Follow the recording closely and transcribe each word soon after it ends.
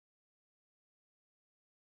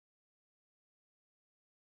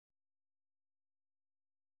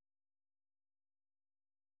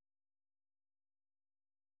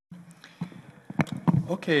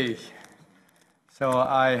Okay, so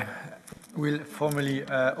I will formally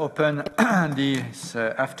open this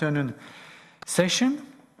afternoon session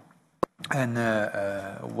and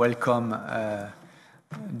welcome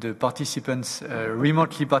the participants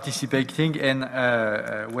remotely participating and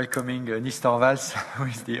welcoming Nis Torvalds, who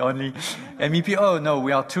is the only MEP. Oh no,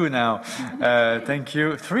 we are two now. Thank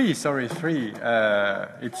you. Three. It's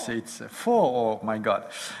four. Oh my God.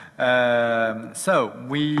 So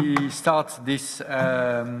we start this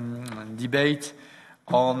debate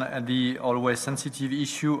on the always sensitive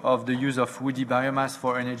issue of the use of woody biomass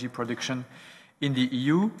for energy production in the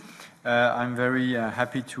EU. I'm very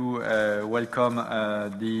happy to welcome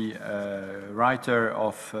the writer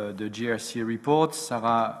of the JRC report,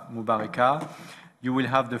 Sarah Mubareka. You will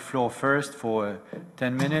have the floor first for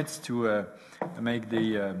 10 minutes to make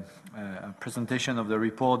the presentation of the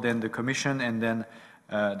report, then the Commission, and then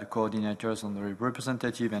the coordinators and the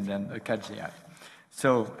representative, and then a KGI.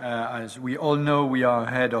 So, as we all know, we are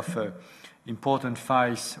ahead of important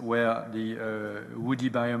files where the woody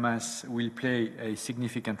biomass will play a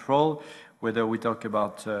significant role, whether we talk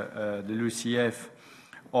about the LULUCF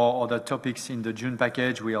or other topics in the June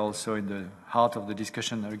package. We are also in the heart of the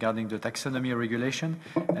discussion regarding the taxonomy regulation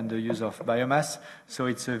and the use of biomass. So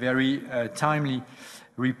it's a very timely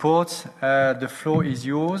report. The floor is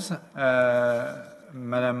yours,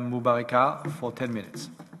 Madame Mubareka, for 10 minutes.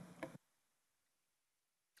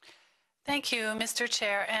 Thank you, Mr.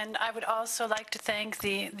 Chair, and I would also like to thank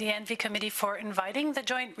the ENV Committee for inviting the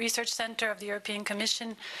Joint Research Centre of the European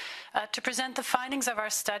Commission to present the findings of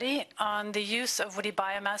our study on the use of woody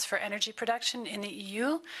biomass for energy production in the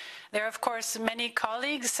EU. There are, of course, many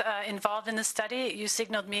colleagues involved in the study. You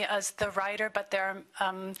signaled me as the writer, but there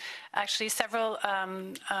are actually several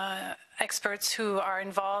experts who are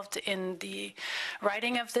involved in the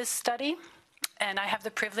writing of this study. And I have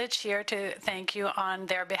the privilege here to thank you on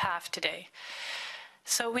their behalf today.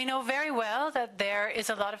 So we know very well that there is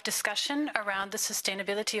a lot of discussion around the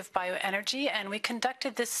sustainability of bioenergy, and we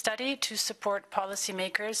conducted this study to support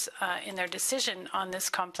policymakers in their decision on this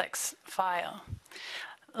complex file.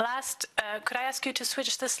 Last, could I ask you to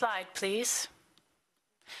switch the slide, please?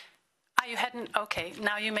 Ah, you hadn't? Okay,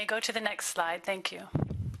 now you may go to the next slide. Thank you.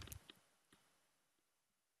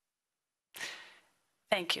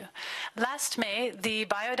 Thank you. Last May, the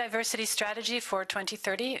Biodiversity Strategy for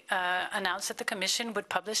 2030 announced that the Commission would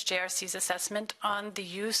publish JRC's assessment on the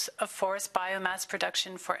use of forest biomass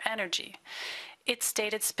production for energy. It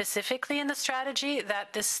stated specifically in the strategy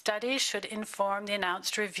that this study should inform the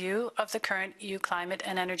announced review of the current EU climate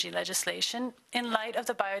and energy legislation in light of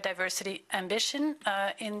the biodiversity ambition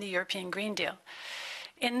in the European Green Deal.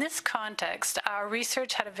 In this context, our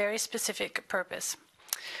research had a very specific purpose.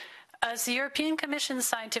 As the European Commission's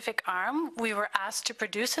scientific arm, we were asked to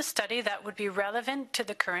produce a study that would be relevant to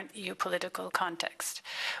the current EU political context.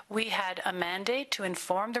 We had a mandate to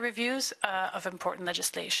inform the reviews of important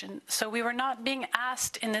legislation, so we were not being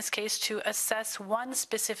asked in this case to assess one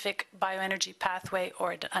specific bioenergy pathway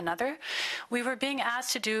or another. We were being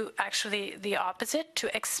asked to do actually the opposite,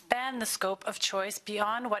 to expand the scope of choice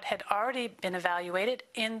beyond what had already been evaluated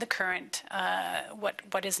in the current,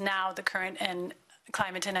 what is now the current and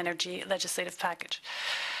climate and energy legislative package.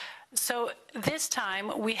 So this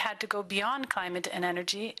time we had to go beyond climate and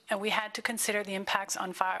energy, and we had to consider the impacts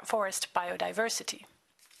on forest biodiversity.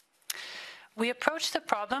 We approached the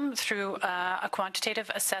problem through a quantitative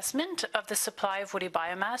assessment of the supply of woody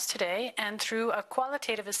biomass today, and through a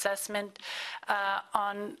qualitative assessment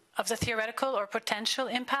of the theoretical or potential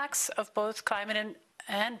impacts of both climate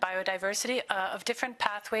and biodiversity of different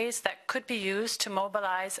pathways that could be used to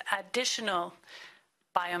mobilize additional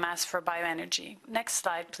biomass for bioenergy. Next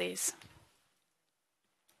slide, please.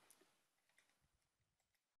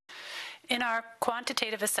 In our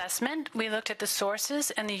quantitative assessment, we looked at the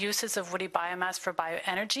sources and the uses of woody biomass for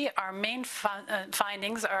bioenergy. Our main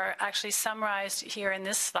findings are actually summarized here in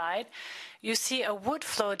this slide. You see a wood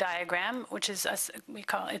flow diagram, which is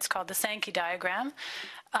it's called the Sankey diagram.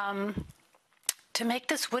 To make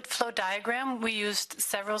this wood flow diagram, we used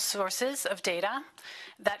several sources of data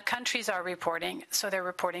that countries are reporting. So they're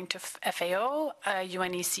reporting to FAO,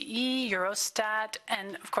 UNECE, Eurostat,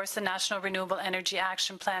 and of course the National Renewable Energy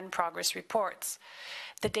Action Plan progress reports.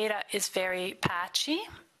 The data is very patchy.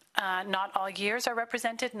 Not all years are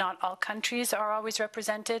represented. Not all countries are always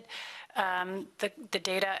represented. The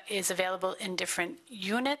data is available in different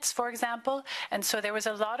units, for example. And so there was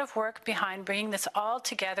a lot of work behind bringing this all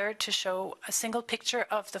together to show a single picture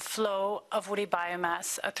of the flow of woody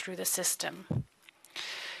biomass through the system.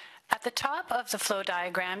 At the top of the flow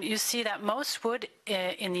diagram, you see that most wood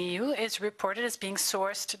in the EU is reported as being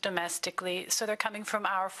sourced domestically, so they're coming from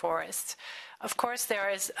our forests. Of course, there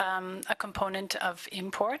is a component of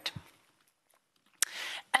import.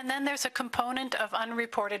 And then there's a component of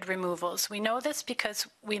unreported removals. We know this because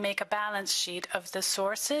we make a balance sheet of the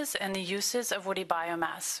sources and the uses of woody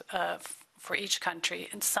biomass for each country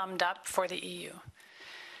and summed up for the EU.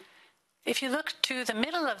 If you look to the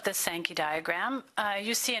middle of the Sankey diagram,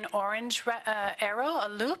 you see an orange arrow, a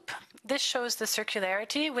loop. This shows the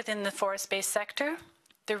circularity within the forest-based sector.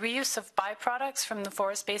 The reuse of byproducts from the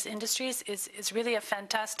forest-based industries is really a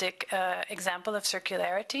fantastic example of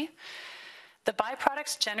circularity. The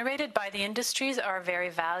byproducts generated by the industries are very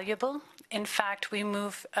valuable. In fact, we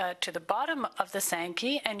move to the bottom of the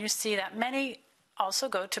Sankey, and you see that many also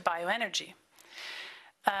go to bioenergy.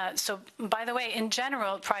 So, by the way, in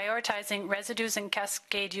general, prioritizing residues and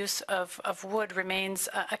cascade use of wood remains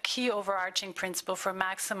a key overarching principle for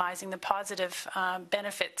maximizing the positive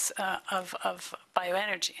benefits of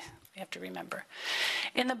bioenergy. We have to remember.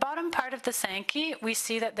 In the bottom part of the Sankey, we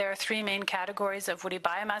see that there are three main categories of woody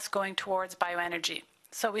biomass going towards bioenergy.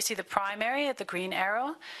 So we see the primary, the green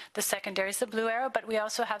arrow, the secondary is the blue arrow, but we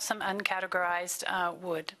also have some uncategorized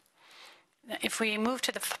wood. If we move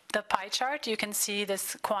to the pie chart, you can see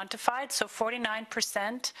this quantified. So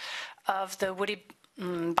 49% of the woody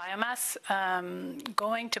biomass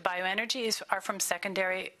going to bioenergy are from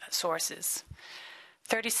secondary sources.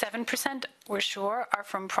 37%, we're sure, are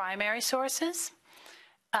from primary sources.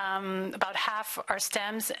 About half are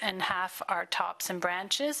stems and half are tops and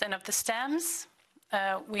branches. And of the stems,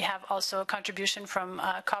 we have also a contribution from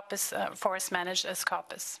coppice, forest managed as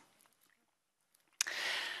coppice.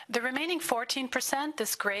 The remaining 14%,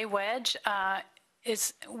 this gray wedge,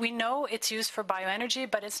 we know it's used for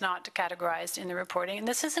bioenergy, but it's not categorized in the reporting. And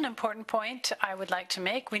this is an important point I would like to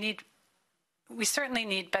make. We certainly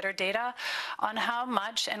need better data on how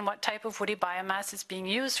much and what type of woody biomass is being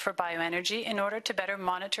used for bioenergy in order to better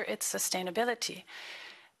monitor its sustainability.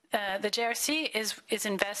 The JRC is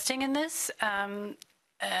investing in this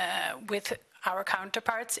with our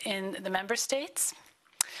counterparts in the member states.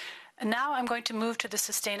 And now I'm going to move to the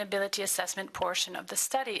sustainability assessment portion of the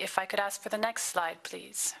study. If I could ask for the next slide,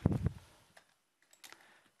 please.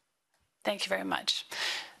 Thank you very much.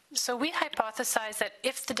 So we hypothesize that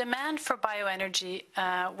if the demand for bioenergy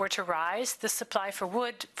were to rise, the supply for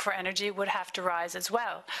wood for energy would have to rise as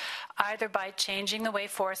well, either by changing the way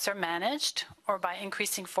forests are managed, or by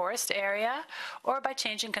increasing forest area, or by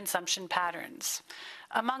changing consumption patterns.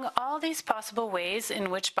 Among all these possible ways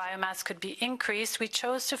in which biomass could be increased, we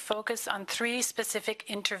chose to focus on three specific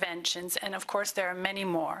interventions, and of course there are many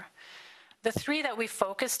more. The three that we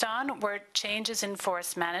focused on were changes in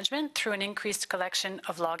forest management through an increased collection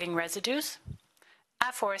of logging residues,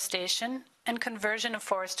 afforestation, and conversion of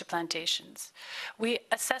forests to plantations. We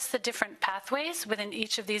assessed the different pathways within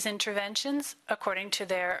each of these interventions according to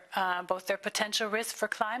their both their potential risk for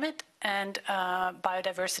climate and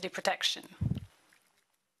biodiversity protection.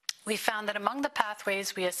 We found that among the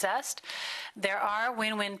pathways we assessed, there are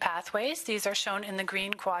win-win pathways. These are shown in the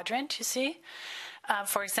green quadrant, you see.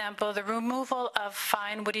 For example, the removal of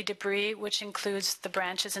fine woody debris, which includes the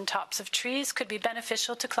branches and tops of trees, could be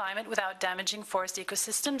beneficial to climate without damaging forest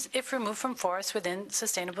ecosystems if removed from forests within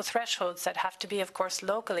sustainable thresholds that have to be, of course,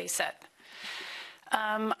 locally set.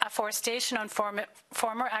 Afforestation on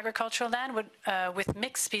former agricultural land with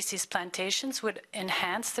mixed species plantations would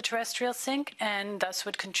enhance the terrestrial sink and thus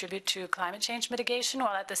would contribute to climate change mitigation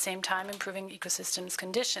while at the same time improving ecosystems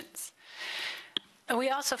conditions. We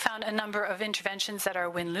also found a number of interventions that are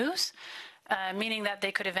win-lose, meaning that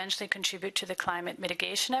they could eventually contribute to the climate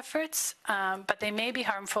mitigation efforts, but they may be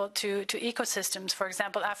harmful to ecosystems, for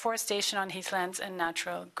example, afforestation on heathlands and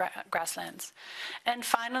natural grasslands. And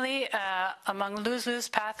finally, among lose-lose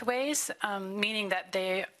pathways, meaning that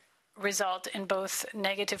they result in both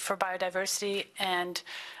negative for biodiversity and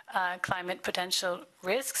climate potential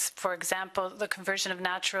risks. For example, the conversion of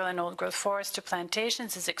natural and old-growth forests to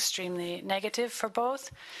plantations is extremely negative for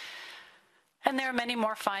both. And there are many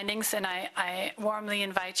more findings, and I warmly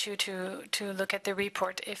invite you to look at the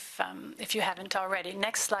report if you haven't already.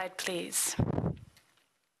 Next slide, please.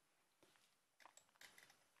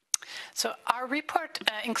 So our report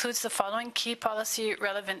includes the following key policy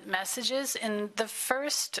relevant messages. In the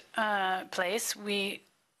first place,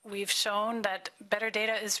 we've shown that better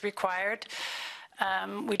data is required.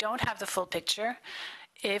 We don't have the full picture.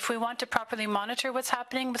 If we want to properly monitor what's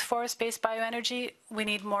happening with forest-based bioenergy, we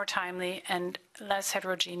need more timely and less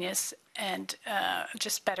heterogeneous and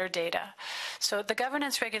just better data. So the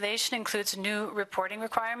governance regulation includes new reporting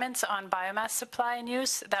requirements on biomass supply and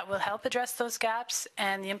use that will help address those gaps,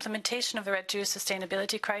 and the implementation of the RED II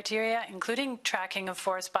sustainability criteria, including tracking of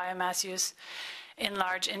forest biomass use in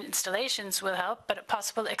large installations, will help, but a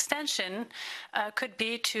possible extension could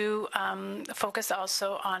be to focus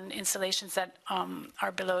also on installations that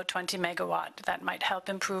are below 20 megawatt. That might help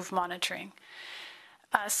improve monitoring.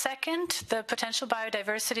 Second, the potential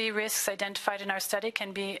biodiversity risks identified in our study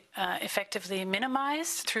can be effectively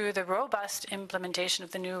minimized through the robust implementation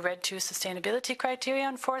of the new RED II sustainability criteria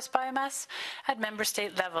on forest biomass at member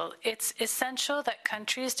state level. It's essential that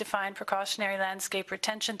countries define precautionary landscape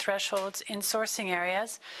retention thresholds in sourcing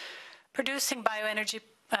areas, producing bioenergy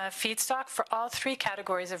feedstock for all three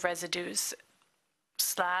categories of residues, /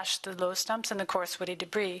 the low stumps and the coarse woody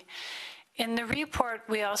debris. In the report,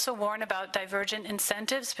 we also warn about divergent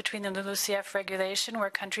incentives between the LULUCF regulation, where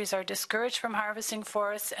countries are discouraged from harvesting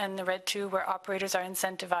forests, and the RED II, where operators are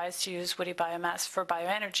incentivized to use woody biomass for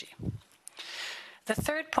bioenergy. The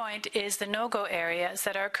third point is the no-go areas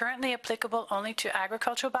that are currently applicable only to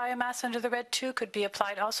agricultural biomass under the RED II could be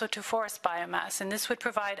applied also to forest biomass, and this would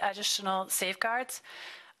provide additional safeguards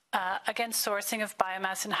against sourcing of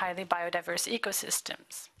biomass in highly biodiverse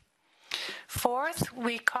ecosystems. Fourth,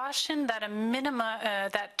 we caution that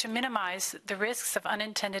to minimize the risks of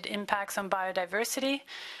unintended impacts on biodiversity,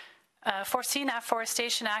 foreseen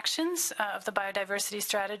afforestation actions of the biodiversity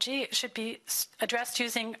strategy should be addressed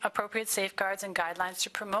using appropriate safeguards and guidelines to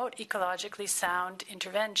promote ecologically sound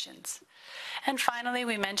interventions. And finally,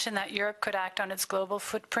 we mentioned that Europe could act on its global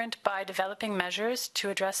footprint by developing measures to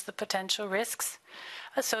address the potential risks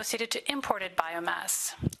associated to imported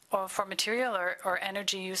biomass, or for material or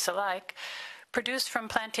energy use alike, produced from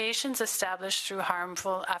plantations established through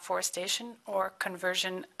harmful afforestation or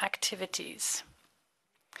conversion activities.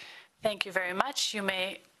 Thank you very much. You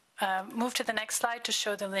may move to the next slide to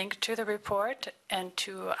show the link to the report and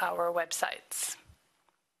to our websites.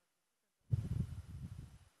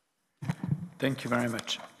 Thank you very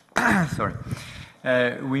much. Sorry.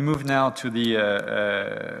 We move now to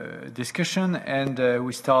the discussion, and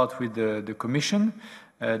we start with the Commission,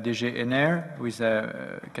 DG ENR, with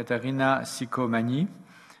Katarina Sikomani.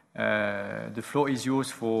 The floor is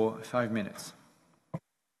yours for 5 minutes.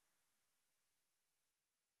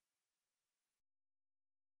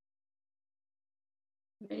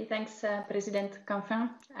 Many thanks, President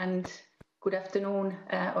Canfin, and good afternoon,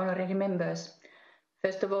 honorary members.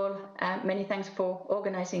 First of all, many thanks for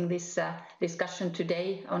organizing this discussion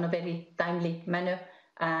today on a very timely manner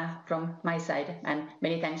from my side, and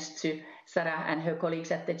many thanks to Sarah and her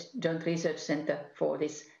colleagues at the Joint Research Center for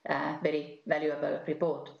this very valuable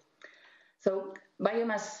report. So,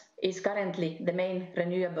 biomass is currently the main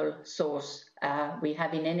renewable source we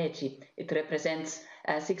have in energy. It represents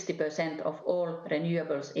 60% of all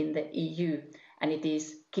renewables in the EU, and it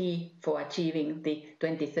is key for achieving the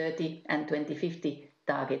 2030 and 2050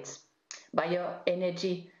 targets.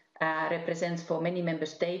 Bioenergy represents for many member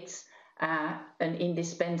states an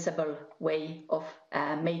indispensable way of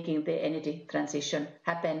making the energy transition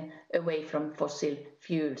happen away from fossil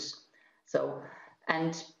fuels. So,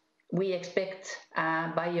 and we expect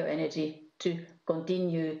bioenergy to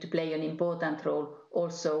continue to play an important role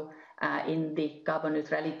also in the carbon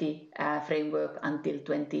neutrality framework until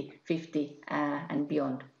 2050 and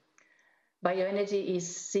beyond. Bioenergy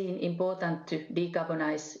is seen important to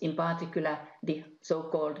decarbonize, in particular, the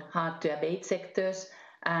so-called hard-to-abate sectors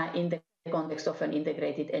in the context of an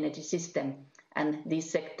integrated energy system. And these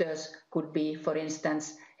sectors could be, for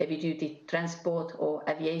instance, heavy-duty transport or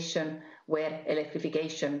aviation, where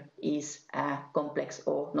electrification is complex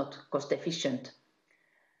or not cost-efficient.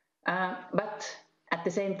 But at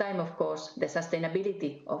the same time, of course, the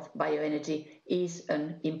sustainability of bioenergy is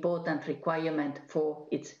an important requirement for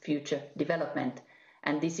its future development.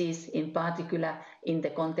 And this is in particular in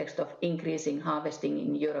the context of increasing harvesting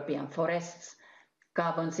in European forests.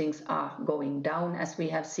 Carbon sinks are going down, as we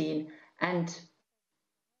have seen, and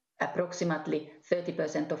approximately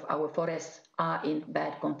 30% of our forests are in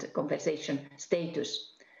bad conservation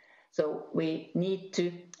status. So we need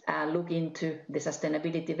to look into the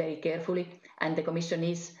sustainability very carefully, and the Commission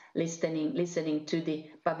is listening to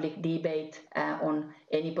the public debate on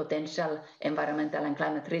any potential environmental and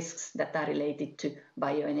climate risks that are related to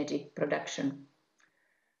bioenergy production.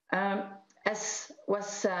 As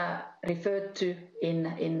was referred to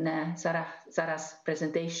in Sarah's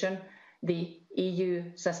presentation, the EU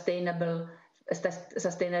Sustainable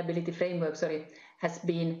sustainability framework, has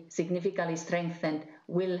been significantly strengthened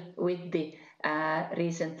with the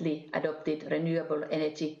recently adopted Renewable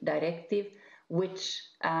Energy Directive, which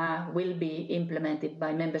will be implemented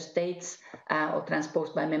by member states or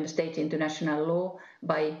transposed by member states into national law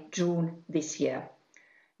by June this year.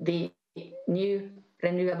 The new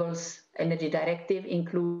Renewables Energy Directive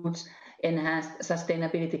includes enhanced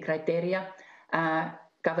sustainability criteria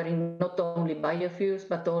covering not only biofuels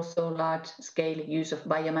but also large-scale use of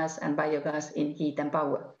biomass and biogas in heat and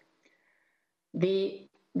power. The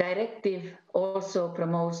directive also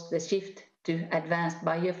promotes the shift to advanced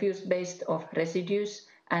biofuels based on residues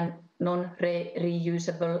and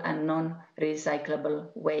non-reusable and non-recyclable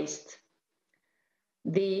waste.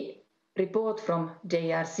 The report from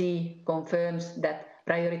JRC confirms that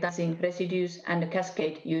prioritizing residues and the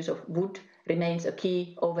cascade use of wood remains a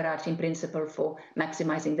key overarching principle for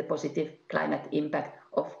maximizing the positive climate impact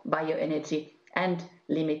of bioenergy and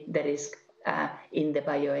limit the risk in the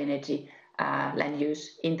bioenergy land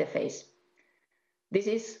use interface. This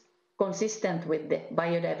is consistent with the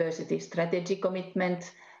biodiversity strategy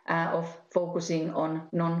commitment of focusing on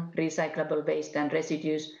non-recyclable waste and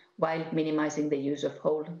residues while minimizing the use of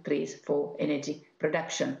whole trees for energy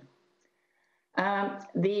production.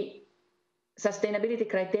 The sustainability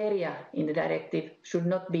criteria in the directive should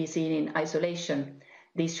not be seen in isolation.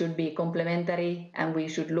 These should be complementary, and we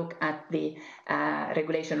should look at the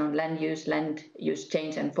regulation on land use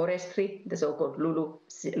change and forestry, the so-called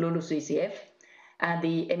LULUCF,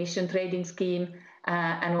 the emission trading scheme,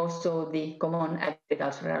 and also the common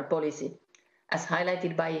agricultural policy. As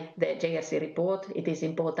highlighted by the JRC report, it is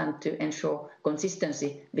important to ensure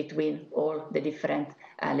consistency between all the different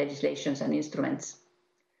legislations and instruments.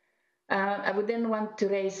 I would then want to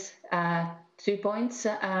raise 2 points.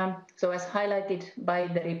 So as highlighted by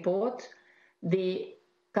the report, the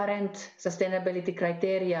current sustainability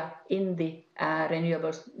criteria in the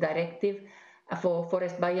Renewables Directive for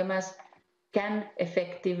forest biomass can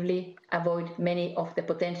effectively avoid many of the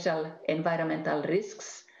potential environmental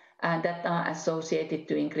risks that are associated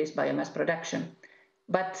to increased biomass production.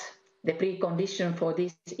 But the precondition for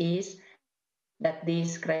this is that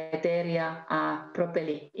these criteria are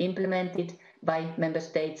properly implemented by member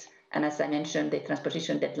states, and as I mentioned, the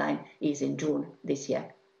transposition deadline is in June this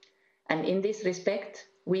year. And in this respect,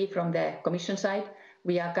 we from the Commission side,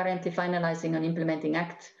 we are currently finalizing an implementing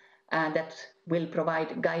act that will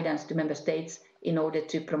provide guidance to member states in order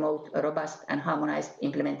to promote a robust and harmonized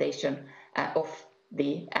implementation of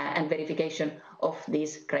and verification of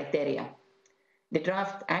these criteria. The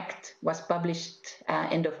draft act was published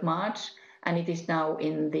end of March, and it is now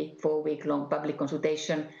in the 4-week-long public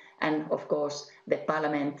consultation, and of course the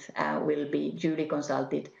Parliament will be duly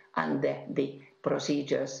consulted under the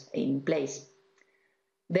procedures in place.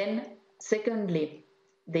 Then secondly,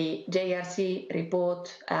 the JRC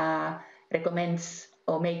report recommends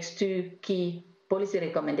or makes 2 key policy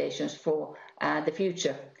recommendations for the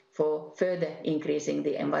future for further increasing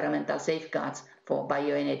the environmental safeguards for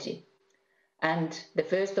bioenergy. And the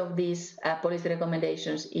first of these policy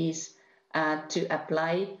recommendations is to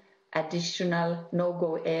apply additional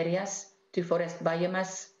no-go areas to forest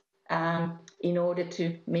biomass in order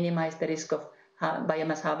to minimize the risk of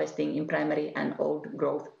biomass harvesting in primary and old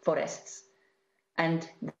growth forests. And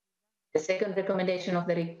the second recommendation of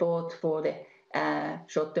the report for the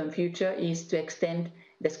short-term future is to extend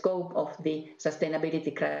the scope of the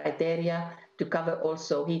sustainability criteria to cover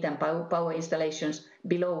also heat and power installations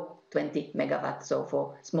below 20 megawatts, so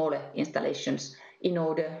for smaller installations, in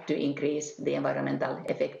order to increase the environmental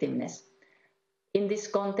effectiveness. In this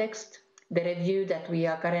context, the review that we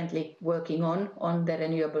are currently working on the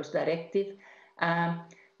Renewables Directive,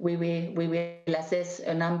 we will assess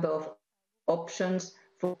a number of options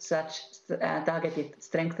for such targeted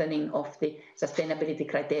strengthening of the sustainability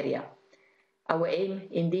criteria. Our aim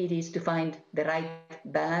indeed is to find the right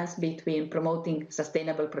balance between promoting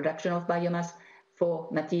sustainable production of biomass for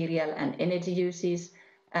material and energy uses,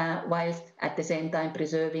 whilst at the same time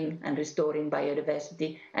preserving and restoring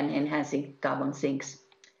biodiversity and enhancing carbon sinks.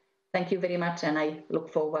 Thank you very much, and I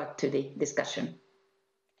look forward to the discussion.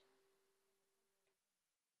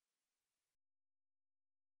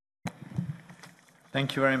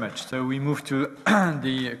 Thank you very much. So we move to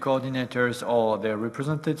the coordinators or their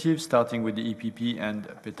representatives, starting with the EPP and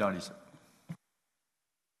Peter Liese.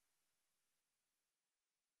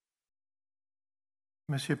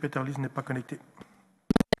 Monsieur Peter Liese n'est pas connecté.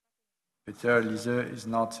 Peter Liese is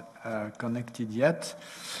not connected yet.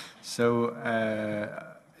 So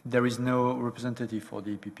there is no representative for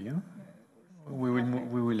the EPP. Huh? we will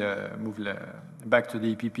move back to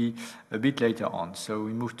the EPP a bit later on. So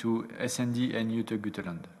we move to SND and Jutta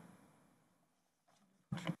Gutteland.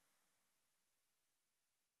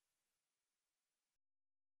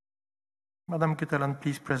 Madam Gutteland,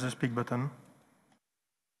 please press the speak button.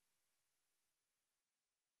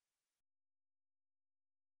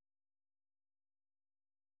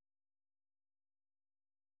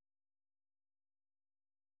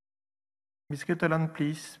 Ms. Gutteland,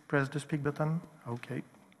 please press the speak button. Okay.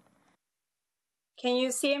 Can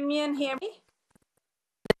you see me and hear me?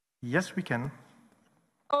 Yes, we can.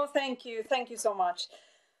 Oh, thank you. Thank you so much.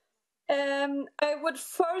 I would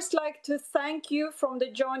first like to thank you from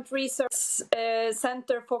the Joint Research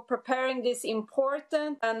Center for preparing this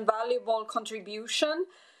important and valuable contribution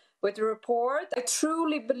with the report. I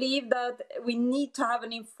truly believe that we need to have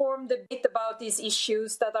an informed debate about these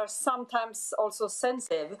issues that are sometimes also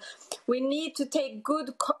sensitive. We need to take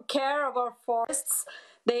good care of our forests.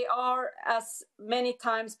 They are, as many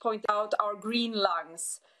times pointed out, our green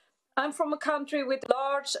lungs. I'm from a country with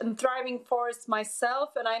large and thriving forests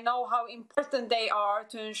myself, and I know how important they are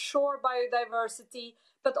to ensure biodiversity,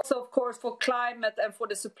 but also, of course, for climate and for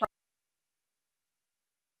the supply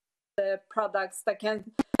of products that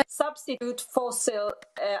can substitute fossil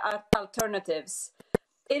alternatives.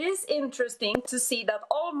 It is interesting to see that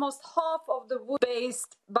almost half of the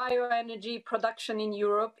wood-based bioenergy production in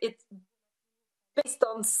Europe is based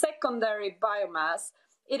on secondary biomass.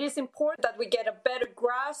 It is important that we get a better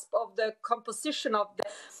grasp of the composition of the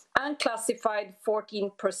unclassified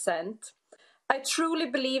 14%. I truly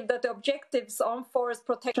believe that the objectives on forest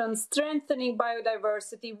protection, strengthening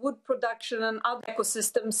biodiversity, wood production and other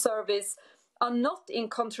ecosystem service are not in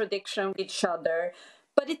contradiction with each other,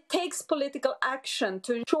 but it takes political action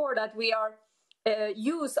to ensure that we are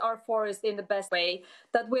use our forest in the best way,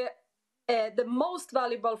 that we the most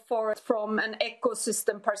valuable forests from an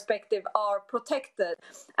ecosystem perspective are protected,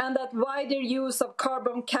 and that wider use of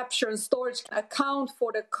carbon capture and storage can account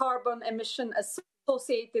for the carbon emission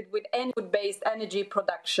associated with any wood-based energy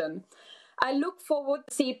production. I look forward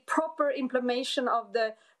to see proper implementation of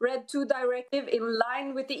the RED II directive in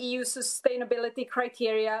line with the EU sustainability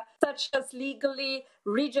criteria, such as legally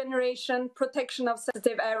regeneration, protection of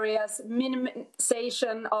sensitive areas,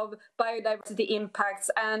 minimization of biodiversity impacts,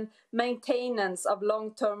 and maintenance of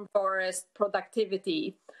long-term forest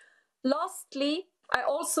productivity. Lastly, I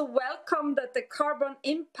also welcome that the carbon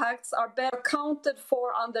impacts are better accounted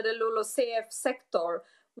for under the LULUCF sector.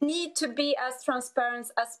 We need to be as transparent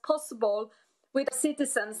as possible with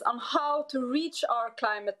citizens on how to reach our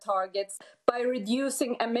climate targets by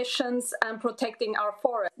reducing emissions and protecting our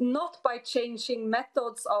forests, not by changing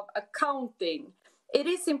methods of accounting. It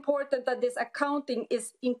is important that this accounting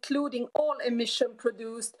is including all emission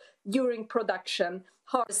produced during production,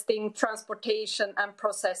 harvesting, transportation and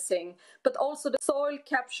processing, but also the soil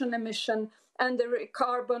capture emission and the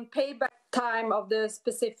carbon payback time of the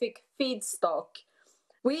specific feedstock.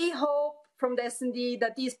 We hope from the S&D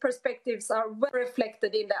that these perspectives are well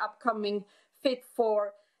reflected in the upcoming Fit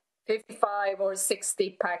for 55 or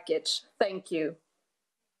 60 package. Thank you.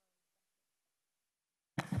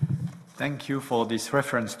 Thank you for this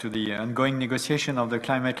reference to the ongoing negotiation of the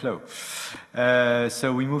climate law.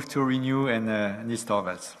 So we move to Renew and Nils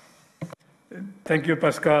Torvalds. Thank you,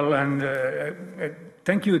 Pascal, and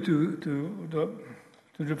thank you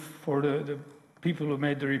for the people who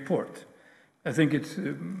made the report. I think it's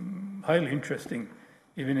highly interesting,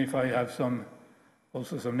 even if I have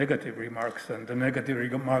also some negative remarks, and the negative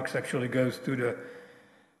remarks actually goes to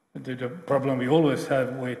the problem we always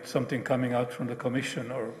have with something coming out from the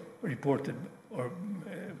Commission or reported or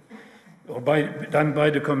done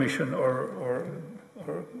by the Commission or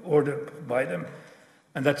ordered by them,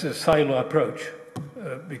 and that's a silo approach,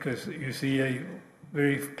 because you see a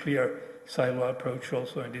very clear silo approach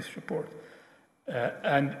also in this report.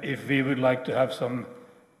 And if we would like to have some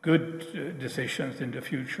good decisions in the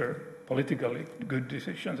future, politically good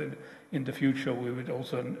decisions in the future, we would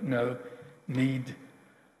also need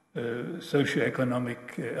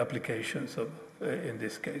socio-economic applications in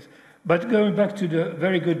this case. But going back to the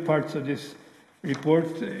very good parts of this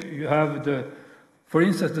report, you have for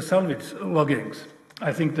instance, the salvage loggings.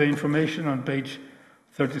 I think the information on page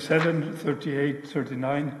 37, 38,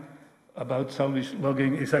 39 about salvage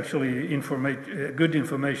logging is actually good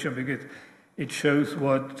information, because it shows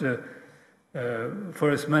what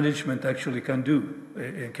forest management actually can do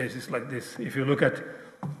in cases like this. If you look at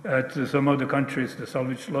some of the countries, the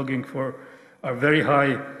salvage logging are very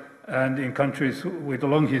high, and in countries with a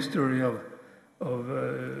long history of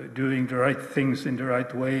doing the right things in the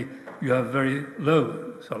right way, you have very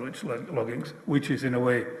low salvage loggings, which is in a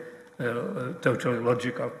way totally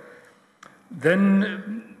logical.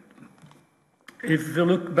 Then, if we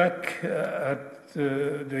look back at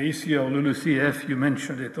the issue of LULUCF, you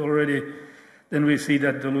mentioned it already, then we see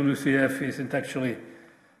that the LULUCF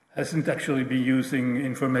hasn't actually been using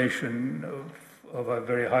information of a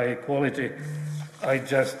very high quality. I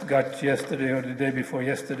just got yesterday or the day before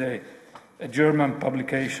yesterday a German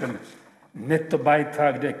publication,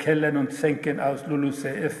 Nettobeitrag der Quellen und Senken aus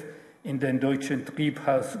LULUCF in den deutschen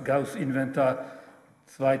Treibhausgasinventar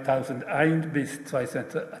 2001 bis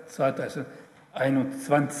 2021.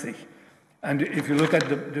 And if you look at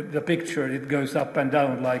the picture, it goes up and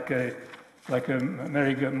down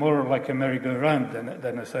more like a merry-go-round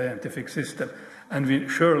than a scientific system. And we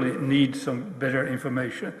surely need some better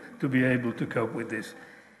information to be able to cope with this.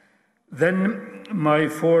 Then my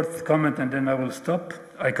fourth comment, and then I will stop.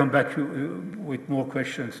 I come back with more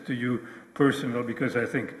questions to you personally, because I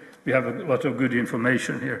think we have a lot of good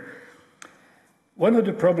information here. One of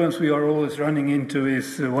the problems we are always running into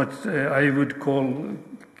is what I would call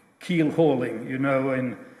keel hauling. You know,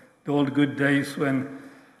 in the old good days when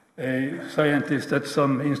a scientist at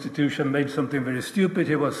some institution made something very stupid,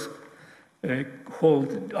 he was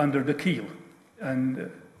hauled under the keel.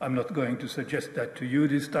 And I'm not going to suggest that to you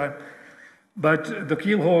this time. But the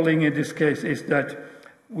keel hauling in this case is that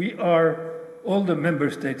all the member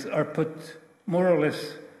states are put more or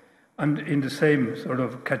less in the same sort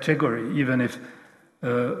of category, even if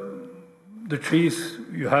the trees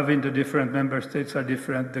you have in the different member states are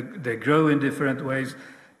different, they grow in different ways,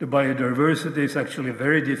 the biodiversity is actually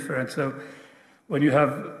very different. So when you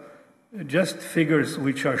have just figures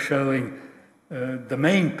which are showing the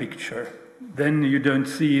main picture, then you don't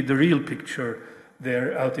see the real picture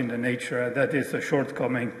there out in the nature. And that is a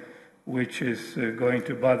shortcoming which is going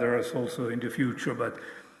to bother us also in the future. But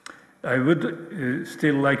I would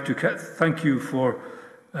still like to thank you for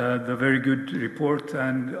the very good report,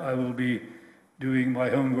 and I will be doing my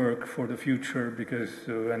homework for the future, because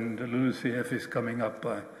when the LULUCF is coming up,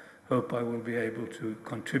 I hope I will be able to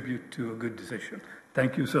contribute to a good decision.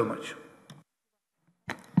 Thank you so much.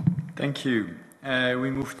 Thank you. We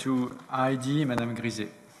move to ID, Madame Griset.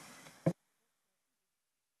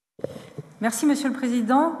 Merci, Monsieur le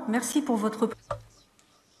Président. Merci pour votre...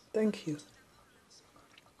 Thank you.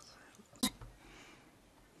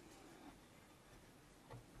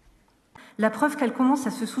 La preuve qu'elle commence à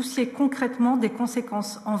se soucier concrètement des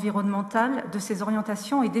conséquences environnementales de ses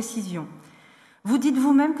orientations et décisions. Vous dites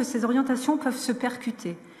vous-même que ces orientations peuvent se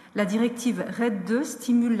percuter. La directive RED 2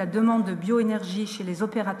 stimule la demande de bioénergie chez les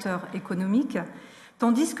opérateurs économiques,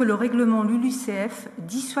 tandis que le règlement LULUCF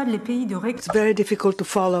dissuade les pays de... It's very difficult to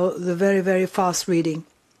follow the very, very fast reading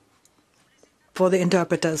for the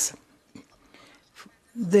interpreters.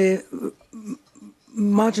 The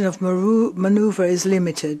margin of maneuver is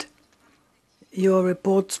limited. Your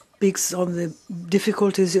report speaks on the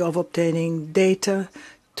difficulties of obtaining data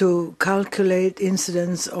to calculate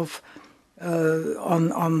incidence of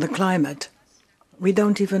on the climate. We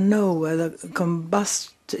don't even know whether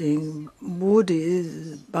combusting woody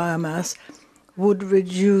biomass would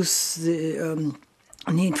reduce the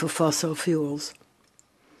need for fossil fuels.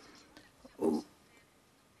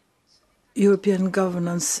 European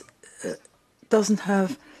governance doesn't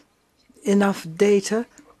have enough data,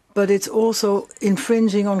 but it's also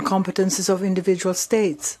infringing on competences of individual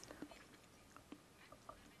states.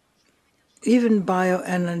 Even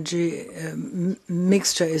bioenergy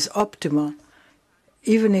mixture is optimal.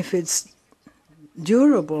 Even if it's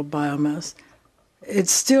durable biomass, it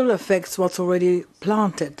still affects what's already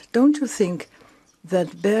planted. Don't you think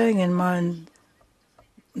that, bearing in mind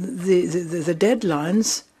the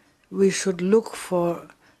deadlines, we should look for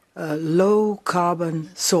a low-carbon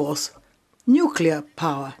source, nuclear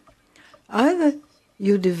power? Either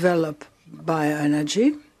you develop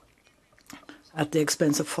bioenergy at the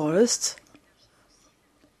expense of forests,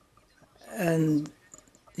 and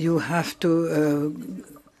you have to,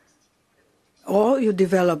 or you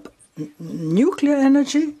develop nuclear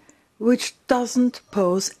energy, which doesn't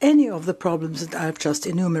pose any of the problems that I've just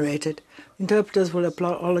enumerated. Interpreters will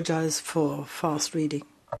apologize for fast reading.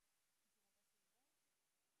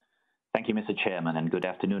 Thank you, Mr. Chairman, and good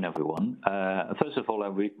afternoon, everyone. First of all, I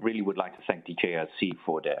really would like to thank the JRC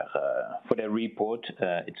for their report.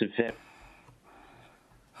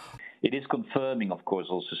 It is confirming, of course,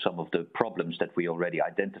 also some of the problems that we already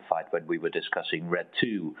identified when we were discussing RED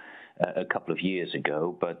 2 a couple of years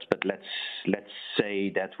ago. But let's say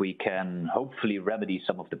that we can hopefully remedy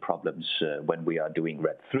some of the problems when we are doing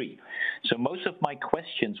RED 3. So most of my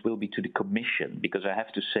questions will be to the Commission, because I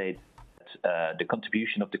have to say that the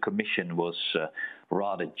contribution of the Commission was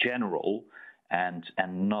rather general, and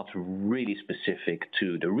not really specific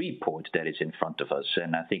to the report that is in front of us.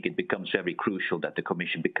 And I think it becomes very crucial that the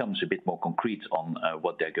Commission becomes a bit more concrete on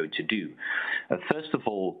what they're going to do. First of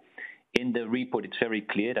all, in the report, it's very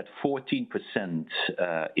clear that 14%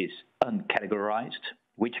 is uncategorized,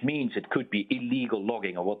 which means it could be illegal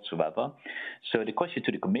logging or whatsoever. So the question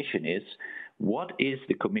to the Commission is, what is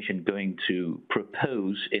the Commission going to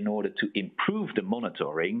propose in order to improve the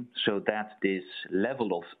monitoring so that this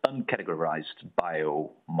level of uncategorized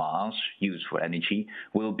biomass used for energy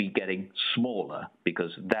will be getting smaller?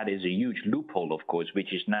 Because that is a huge loophole, of course,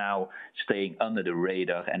 which is now staying under the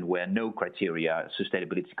radar and where no criteria,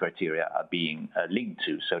 sustainability criteria, are being linked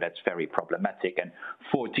to. So that's very problematic, and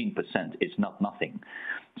 14% is not nothing.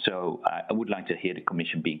 So I would like to hear the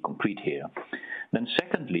Commission being concrete here. Then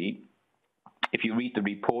secondly, if you read the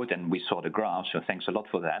report, and we saw the graph, so thanks a lot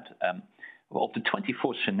for that, of the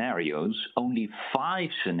 24 scenarios, only 5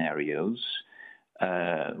 scenarios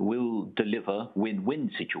will deliver win-win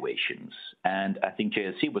situations. And I think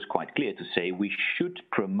JRC was quite clear to say we should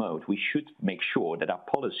make sure that our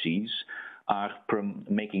policies are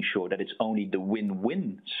making sure that it's only the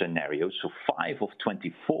win-win scenarios, so 5 of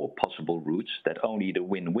 24 possible routes, that only the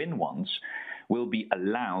win-win ones will be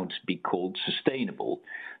allowed to be called sustainable.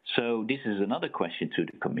 So this is another question to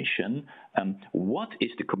the Commission. What is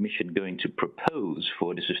the Commission going to propose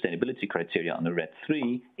for the sustainability criteria under RED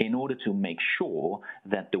 3 in order to make sure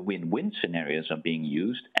that the win-win scenarios are being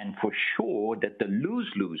used, and for sure that the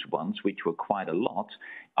lose-lose ones, which were quite a lot,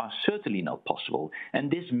 are certainly not possible? And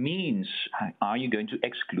this means, are you going to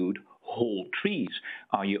exclude whole trees?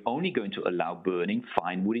 Are you only going to allow burning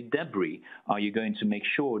fine woody debris? Are you going to make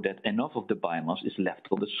sure that enough of the biomass is left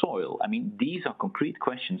on the soil? I mean, these are concrete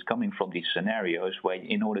questions coming from these scenarios where,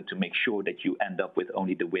 in order to make sure that you end up with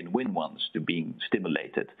only the win-win ones to being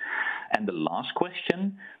stimulated. And the last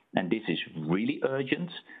question, and this is really urgent,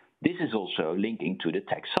 this is also linking to the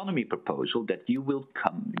taxonomy proposal that you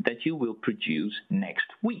will produce next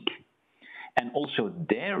week. And also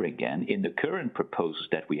there again, in the current proposals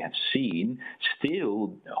that we have seen,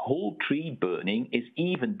 still whole tree burning is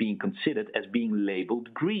even being considered as being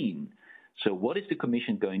labeled green. So what is the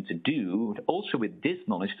Commission going to do, also with this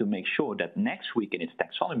knowledge, to make sure that next week in its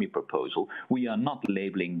taxonomy proposal, we are not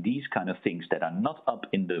labeling these kind of things that are not up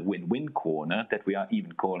in the win-win corner, that we are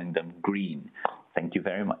even calling them green? Thank you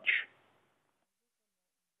very much.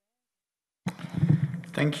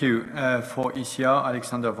 Thank you. For ECR,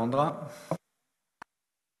 Alexander Vondra.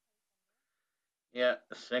 Yeah,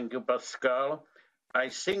 thank you, Pascal. I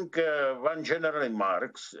think one general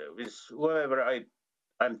remarks with whoever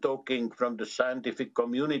I'm talking from the scientific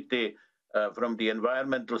community, from the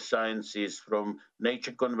environmental sciences, from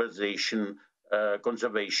nature conservation,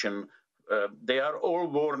 they are all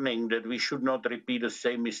warning that we should not repeat the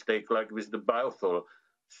same mistake like with the biofuel.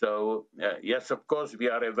 So yes, of course, we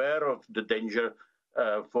are aware of the danger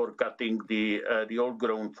for cutting the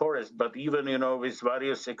old-grown forest, but even with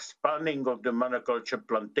various expanding of the monoculture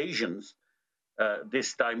plantations,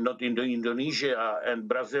 this time not in Indonesia and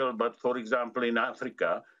Brazil, but for example in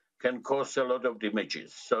Africa, can cause a lot of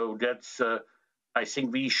damages. So that's I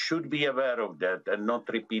think we should be aware of that and not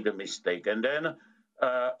repeat a mistake. And then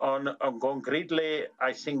on concretely,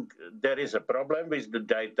 I think there is a problem with the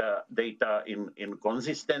data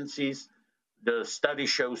inconsistencies. The study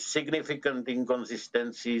shows significant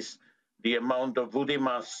inconsistencies. The amount of woody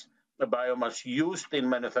mass, biomass used in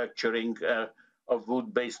manufacturing of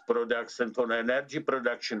wood-based products and for energy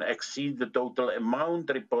production exceed the total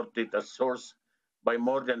amount reported as source by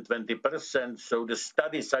more than 20%. So the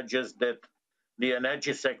study suggests that the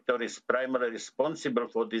energy sector is primarily responsible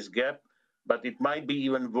for this gap, but it might be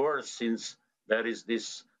even worse since there is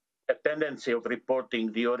this tendency of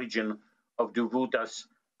reporting the origin of the wood as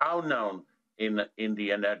unknown in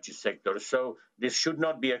the energy sector. So this should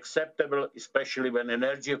not be acceptable, especially when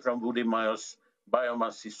energy from woody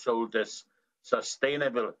biomass is sold as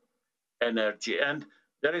sustainable energy. And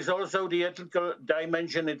there is also the ethical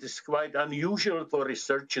dimension. It is quite unusual for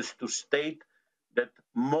researchers to state that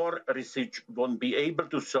more research won't be able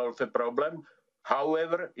to solve a problem.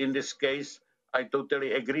 However, in this case, I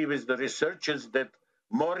totally agree with the researchers that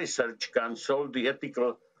more research can solve the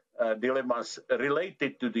ethical dilemmas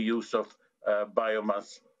related to the use of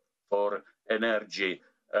biomass for energy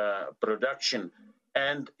production.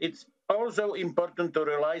 And it's also important to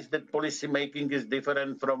realize that policy making is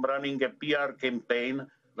different from running a PR campaign.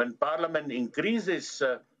 When Parliament increases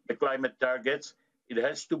the climate targets, it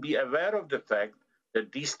has to be aware of the fact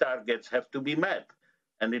that these targets have to be met.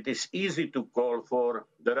 And it is easy to call for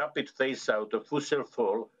the rapid phase out of fossil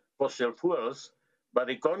fuels, but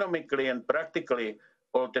economically and practically,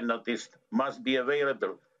 alternatives must be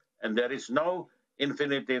available. And there is no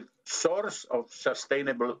infinitive source of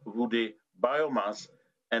sustainable woody biomass,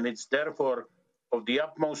 and it's therefore of the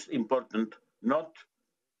utmost importance not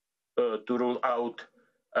to rule out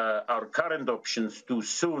our current options too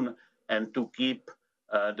soon and to keep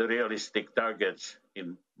the realistic targets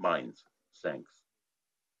in mind. Thanks.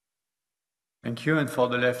 Thank you. And for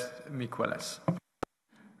the left, Mick Wallace.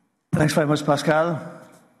 Thanks very much, Pascal.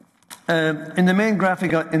 In the main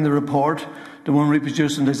graphic in the report, the one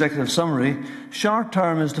reproduced in the executive summary, short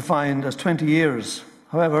term is defined as 20 years.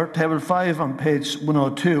 However, Table 5 on page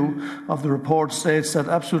 102 of the report states that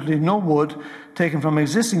absolutely no wood taken from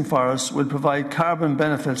existing forests will provide carbon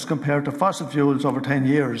benefits compared to fossil fuels over 10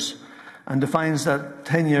 years, and defines that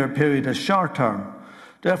 10-year period as short term.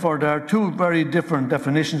 Therefore, there are two very different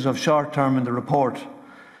definitions of short term in the report.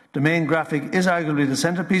 The main graphic is arguably the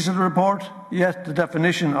centrepiece of the report, yet the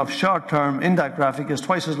definition of short term in that graphic is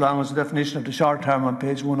twice as long as the definition of the short term on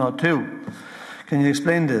page 102. Can you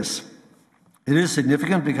explain this? It is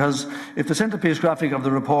significant because if the centrepiece graphic of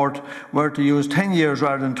the report were to use 10 years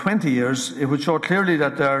rather than 20 years, it would show clearly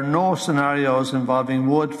that there are no scenarios involving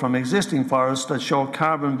wood from existing forests that show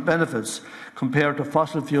carbon benefits compared to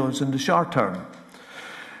fossil fuels in the short term.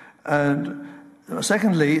 And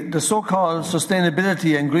secondly, the so-called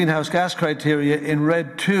sustainability and greenhouse gas criteria in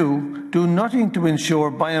RED 2 do nothing to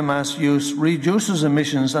ensure biomass use reduces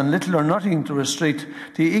emissions and little or nothing to restrict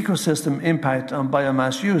the ecosystem impact on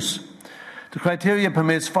biomass use. The criteria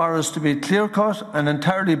permits forests to be clear-cut and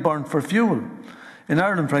entirely burnt for fuel. In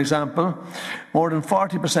Ireland, for example, more than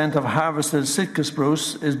 40% of harvested Sitka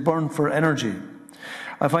spruce is burnt for energy.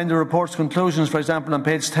 I find the report's conclusions, for example, on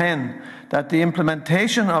page 10, that the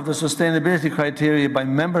implementation of the sustainability criteria by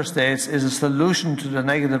member states is a solution to the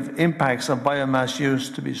negative impacts of biomass use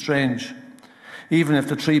to be strange, even if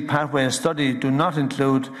the tree pathways study do not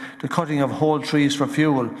include the cutting of whole trees for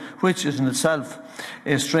fuel, which is in itself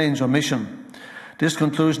a strange omission. This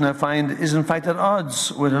conclusion, I find, is in fact at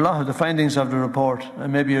odds with a lot of the findings of the report,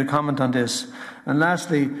 and maybe your comment on this. And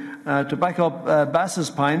lastly, to back up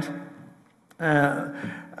Bas's point,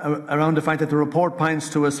 around the fact that the report points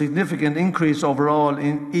to a significant increase overall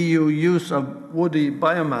in EU use of woody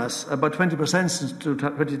biomass, about 20% since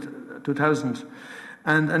 2000,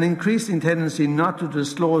 and an increasing tendency not to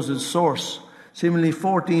disclose its source. Seemingly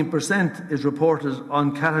 14% is reported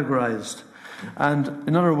uncategorised. And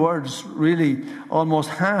in other words, really, almost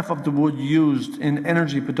half of the wood used in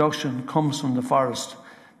energy production comes from the forest,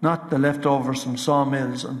 not the leftovers from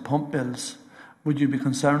sawmills and pump mills. Would you be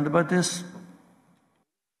concerned about this?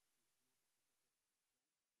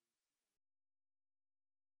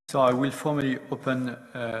 So I will formally open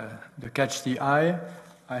the Catch the Eye.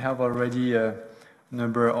 I have already a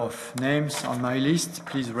number of names on my list.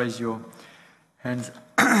 Please raise your hands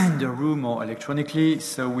in the room or electronically.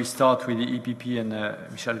 So we start with the EPP and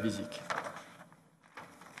Michel Vizik.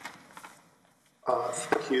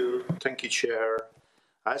 Thank you, Chair.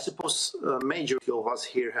 I suppose a major of us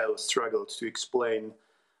here have struggled to explain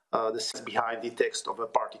the sense behind the text of a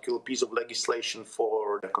particular piece of legislation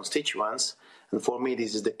for the constituents, and for me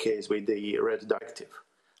this is the case with the RED directive.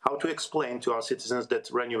 How to explain to our citizens that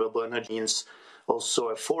renewable energy means also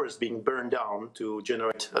a forest being burned down to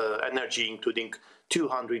generate energy, including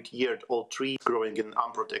 200-year-old trees growing in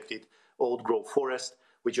unprotected old-growth forest,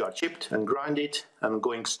 which are chipped and grinded and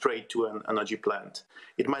going straight to an energy plant.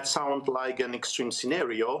 It might sound like an extreme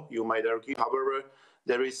scenario, you might argue. However,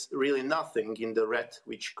 there is really nothing in the RED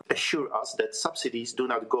which could assure us that subsidies do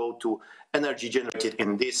not go to energy generated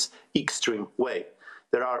in this extreme way.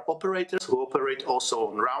 There are operators who operate also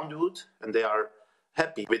on roundwood, and they are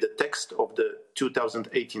happy with the text of the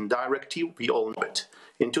 2018 directive. We all know it.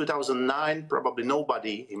 In 2009, probably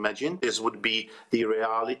nobody imagined this would be the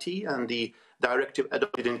reality, and the directive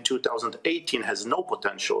adopted in 2018 has no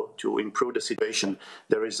potential to improve the situation.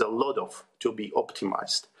 There is a lot of to be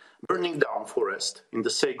optimized. Burning down forest in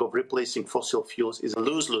the sake of replacing fossil fuels is a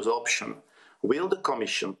lose-lose option. Will the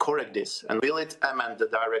Commission correct this, and will it amend the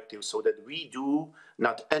directive so that we do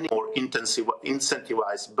not anymore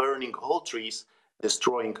incentivize burning whole trees,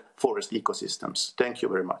 destroying forest ecosystems? Thank you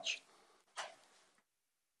very much.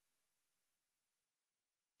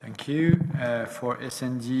 Thank you. For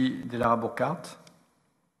SND, Delara Burkhardt.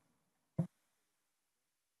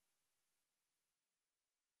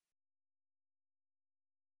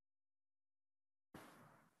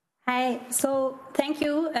 Hi, so thank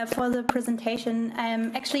you for the presentation.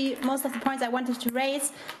 Actually, most of the points I wanted to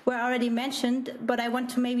raise were already mentioned, but I want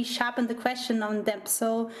to maybe sharpen the question on them.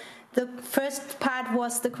 So The first part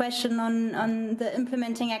was the question on the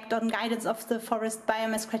implementing act on guidance of the forest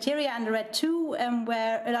biomass criteria under RED 2,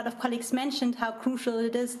 where a lot of colleagues mentioned how crucial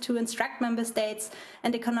it is to instruct member states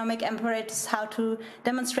and economic operators how to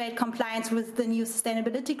demonstrate compliance with the new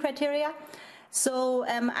sustainability criteria. So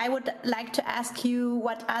I would like to ask you,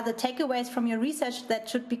 what are the takeaways from your research that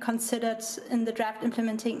should be considered in the draft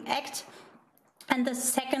implementing act? And the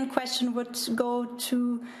second question would go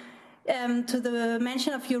to the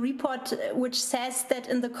mention of your report, which says that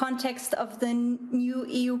in the context of the new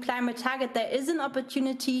EU climate target, there is an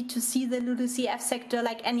opportunity to see the LULUCF sector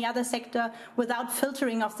like any other sector without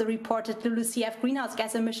filtering of the reported LULUCF greenhouse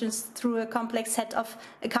gas emissions through a complex set of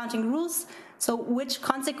accounting rules. So which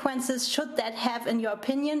consequences should that have in your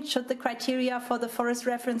opinion? Should the criteria for the forest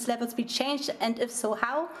reference levels be changed, and if so,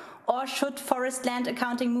 how? Or should forest land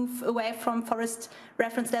accounting move away from forest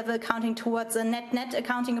reference level accounting towards a net-net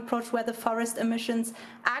accounting approach where the forest emissions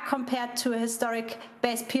are compared to a historic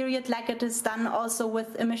base period, like it is done also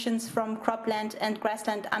with emissions from cropland and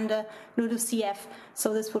grassland under LULUCF?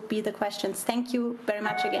 So this would be the questions. Thank you very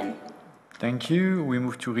much again. Thank you. We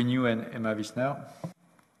move to Renew and Emma Wisner.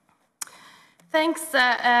 Thanks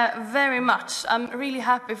very much. I'm really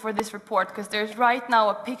happy for this report because there's right now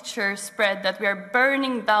a picture spread that we are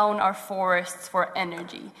burning down our forests for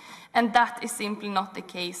energy. And that is simply not the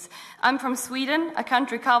case. I'm from Sweden, a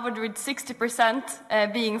country covered with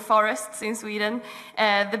 60% being forests in Sweden.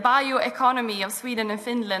 The bioeconomy of Sweden and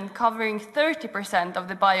Finland covering 30% of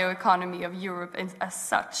the bioeconomy of Europe as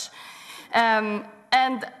such.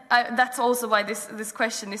 And that's also why this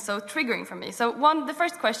question is so triggering for me. So the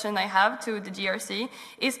first question I have to the GRC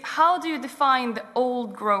is, how do you define the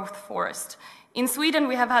old growth forest? In Sweden,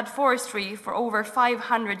 we have had forestry for over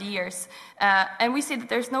 500 years, and we see that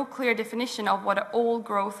there's no clear definition of what an old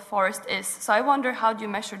growth forest is. So I wonder, how do you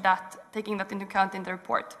measure that, taking that into account in the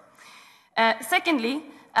report? Secondly,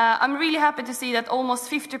 I'm really happy to see that almost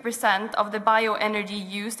 50% of the bioenergy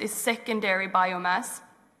used is secondary biomass.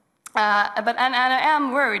 And I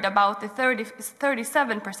am worried about the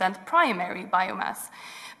 37% primary biomass.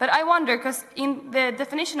 But I wonder, because in the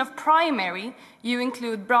definition of primary, you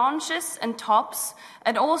include branches and tops,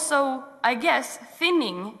 and also, I guess,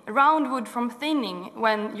 thinning, roundwood from thinning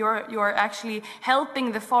when you're actually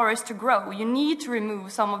helping the forest to grow. You need to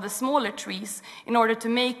remove some of the smaller trees in order to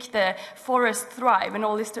make the forest thrive, and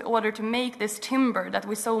all this in order to make this timber that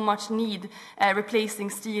we so much need, replacing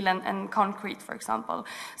steel and concrete, for example.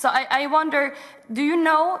 So I wonder, do you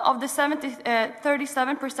know of the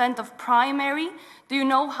 37% of primary? Do you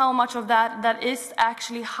know how much of that is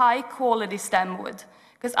actually high-quality stem wood?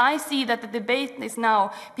 Because I see that the debate is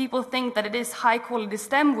now, people think that it is high-quality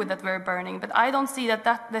stem wood that we're burning, but I don't see that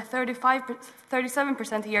the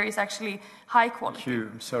 37% here is actually high quality. Thank you.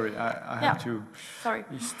 I'm sorry, I have to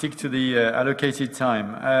stick to the allocated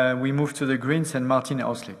time. We move to the Greens and Martin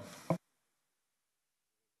Osley.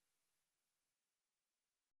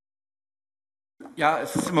 Ja,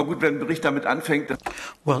 es ist immer gut, wenn ein Bericht damit anfängt.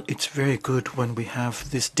 Well, it's very good when we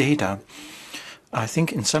have this data. I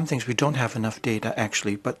think in some things we don't have enough data,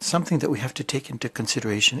 actually, but something that we have to take into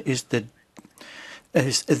consideration is the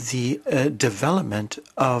development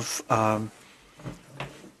of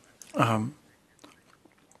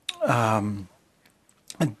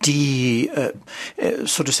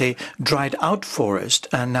so to say, dried out forest,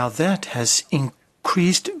 and now that has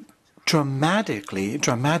increased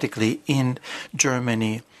dramatically in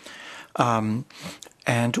Germany.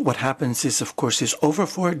 And what happens is, of course, is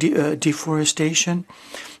deforestation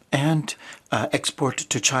and export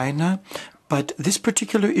to China. But this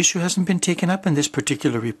particular issue hasn't been taken up in this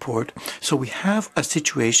particular report. So we have a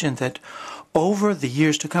situation that over the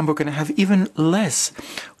years to come, we're going to have even less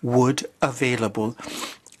wood available.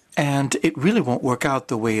 And it really won't work out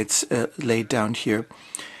the way it's laid down here.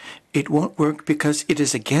 It won't work because it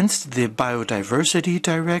is against the biodiversity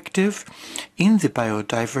directive. In the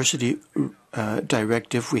biodiversity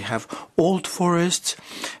directive, we have old forests,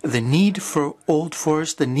 the need for old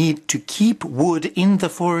forests, the need to keep wood in the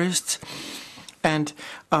forests. And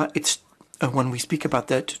it's when we speak about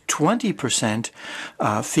that 20%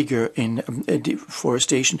 figure in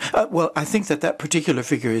deforestation, well, I think that particular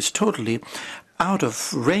figure is totally out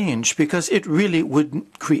of range, because it really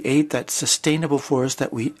wouldn't create that sustainable forest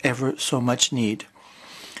that we ever so much need.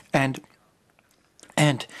 And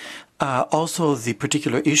also the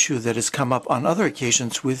particular issue that has come up on other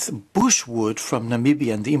occasions with bushwood from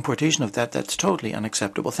Namibia and the importation of that's totally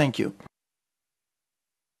unacceptable. Thank you.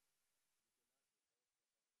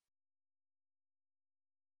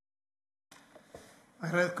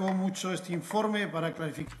 Agradezco mucho este informe para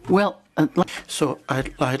clarificar. Well, so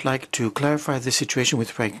I'd like to clarify the situation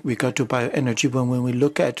with regard to bioenergy. When we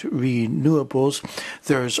look at renewables,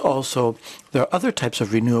 there are other types of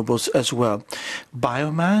renewables as well.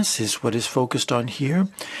 Biomass is what is focused on here.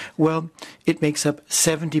 Well, it makes up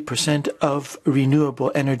 70% of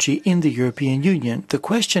renewable energy in the European Union. The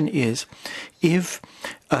question is if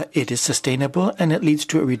it is sustainable and it leads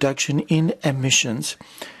to a reduction in emissions.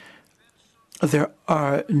 There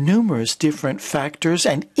are numerous different factors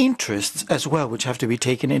and interests as well, which have to be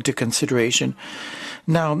taken into consideration.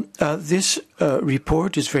 Now, this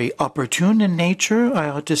report is very opportune in nature, I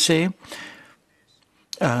ought to say.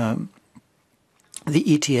 The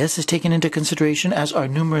ETS is taken into consideration, as are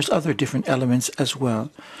numerous other different elements as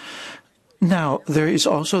well. Now, there is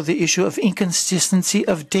also the issue of inconsistency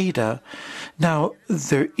of data. Now,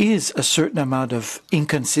 there is a certain amount of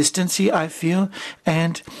inconsistency, I feel,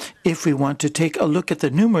 and if we want to take a look at the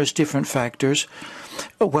numerous different factors,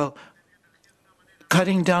 well,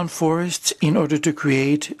 cutting down forests in order to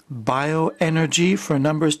create bioenergy for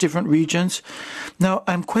numerous different regions. Now,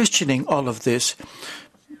 I'm questioning all of this.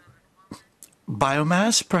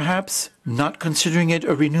 Biomass, perhaps, not considering it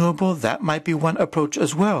a renewable, that might be one approach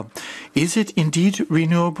as well. Is it indeed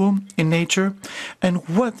renewable in nature? And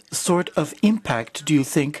what sort of impact do you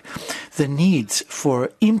think the needs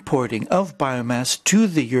for importing of biomass to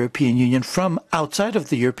the European Union from outside of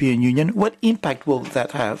the European Union, what impact will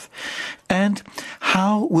that have? And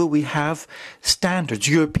how will we have standards,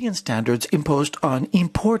 European standards, imposed on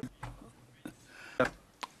import?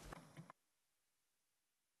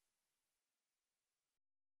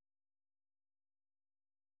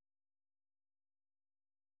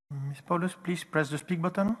 Ms. Paulus, please press the speak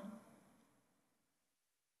button.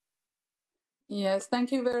 Yes,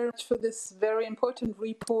 thank you very much for this very important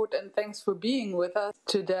report and thanks for being with us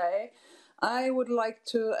today. I would like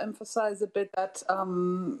to emphasize a bit that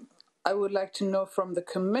I would like to know from the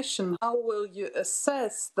Commission, how will you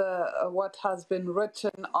assess what has been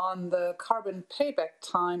written on the carbon payback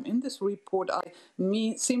time in this report? I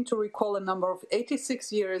seem to recall a number of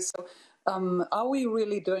 86 years. So, are we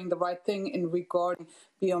really doing the right thing in regarding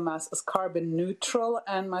biomass as carbon neutral?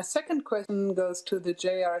 And my second question goes to the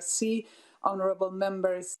JRC, honorable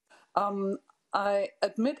members. I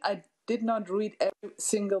admit I did not read every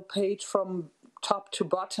single page from top to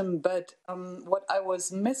bottom, but what I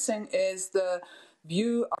was missing is the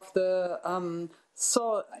view of the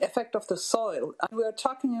soil effect of the soil. And we're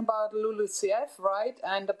talking about LULUCF, right?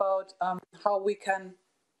 And about how we can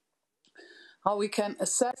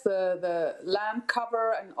assess the land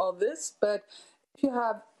cover and all this. But if you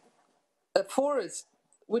have a forest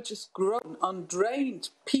which is grown on drained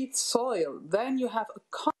peat soil, then you have a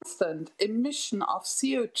constant emission of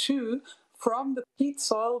CO2 from the peat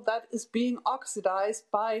soil that is being oxidized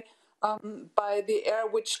by the air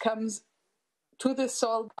which comes to the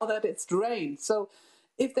soil now that it's drained. So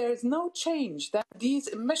if there is no change, then these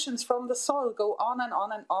emissions from the soil go on and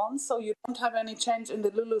on and on, so you don't have any change in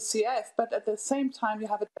the LULUCF, but at the same time you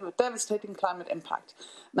have a devastating climate impact.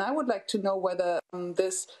 And I would like to know whether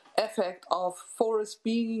this effect of forests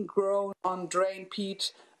being grown on drained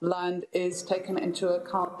peat land is taken into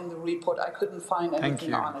account in the report. I couldn't find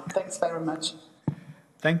anything on it. Thanks very much.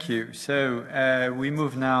 Thank you. So we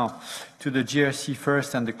move now to the GRC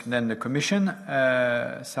first and then the Commission.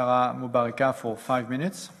 Sarah Mubareka for 5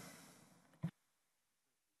 minutes.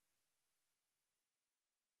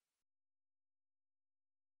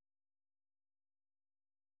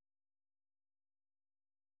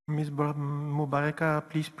 Ms. Mubareka,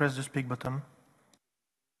 please press the speak button.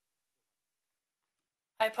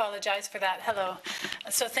 I apologize for that. Hello.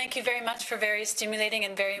 So thank you very much for very stimulating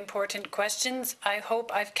and very important questions. I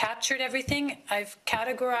hope I've captured everything. I've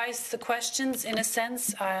categorized the questions in a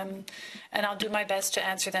sense, and I'll do my best to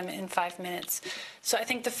answer them in 5 minutes. So I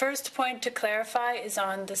think the first point to clarify is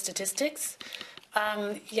on the statistics.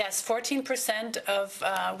 Yes, 14% of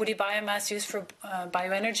woody biomass used for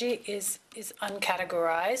bioenergy is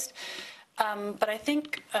uncategorized. But I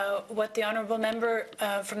think what the honourable member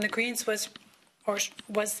from the Greens was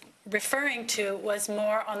referring to was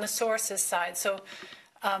more on the sources side. So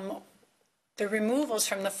the removals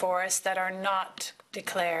from the forest that are not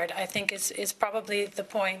declared, I think is probably the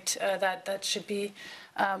point that should be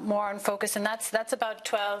more on focus, and that's about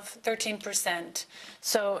 13%.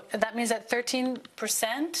 So that means that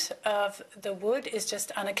 13% of the wood is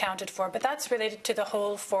just unaccounted for, but that's related to the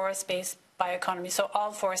whole forest-based bioeconomy, so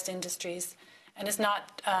all forest industries, and is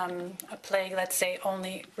not a plague, let's say,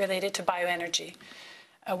 only related to bioenergy.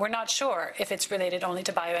 We're not sure if it's related only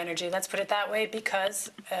to bioenergy, let's put it that way,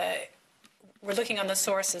 because we're looking on the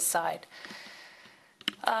sources side.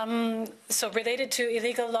 So related to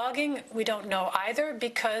illegal logging, we don't know either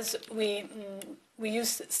because we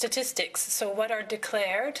use statistics. So what are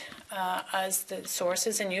declared as the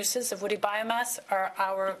sources and uses of woody biomass are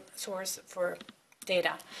our source for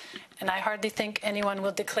data. And I hardly think anyone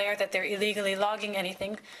will declare that they're illegally logging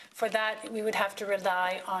anything. For that, we would have to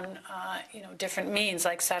rely on different means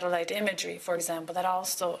like satellite imagery, for example, that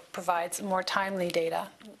also provides more timely data,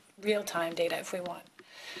 real-time data if we want.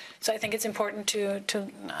 So I think it's important to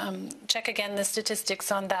check again the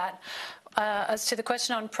statistics on that. As to the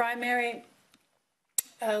question on primary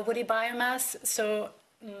woody biomass, so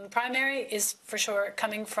primary is for sure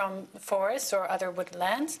coming from forests or other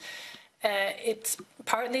woodlands. It's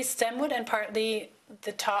partly stemwood and partly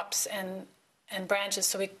the tops and branches,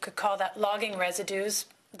 so we could call that logging residues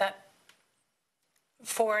that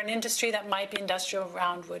for an industry that might be industrial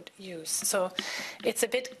roundwood use. So it's a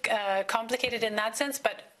bit complicated in that sense,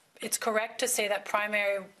 but it's correct to say that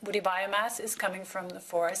primary woody biomass is coming from the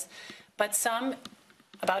forest, but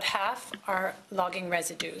about half are logging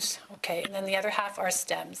residues, okay, and then the other half are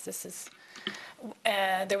stems. This is,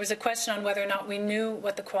 there was a question on whether or not we knew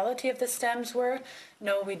what the quality of the stems were.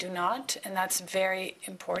 No, we do not, and that's very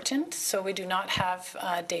important. So we do not have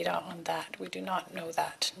data on that. We do not know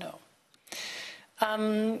that, no.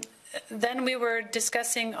 Then we were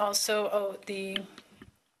discussing also the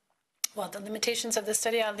limitations of the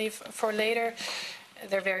study I'll leave for later.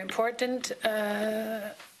 They're very important.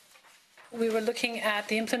 We were looking at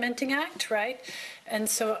the Implementing Act, right? And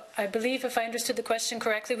so I believe, if I understood the question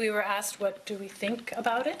correctly, we were asked, what do we think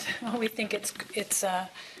about it? Well, we think it's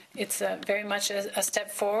very much a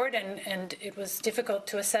step forward, and it was difficult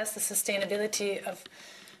to assess the sustainability of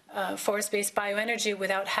forest-based bioenergy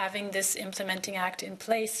without having this Implementing Act in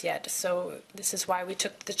place yet. So this is why we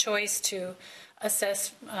took the choice to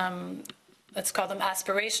assess, let's call them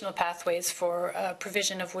aspirational pathways for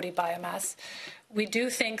provision of woody biomass. We do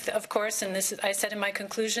think, of course, and this is, I said in my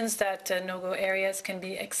conclusions, that no-go areas can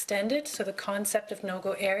be extended. So the concept of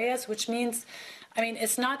no-go areas, which means,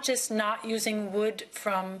 it's not just not using wood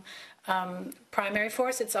from primary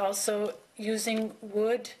forests, it's also using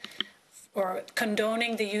wood or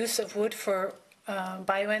condoning the use of wood for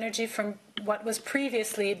bioenergy from what was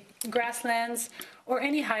previously grasslands or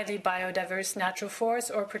any highly biodiverse natural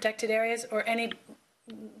forests or protected areas or any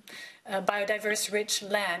biodiverse rich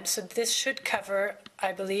land. So this should cover,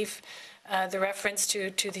 I believe, the reference to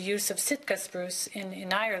the use of Sitka spruce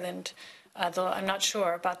in Ireland, though I'm not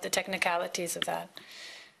sure about the technicalities of that.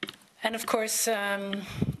 And of course,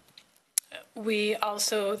 we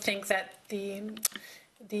also think that the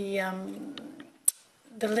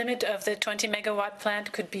limit of the 20 megawatt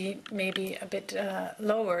plant could be maybe a bit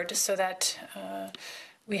lowered so that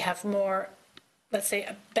we have more, let's say,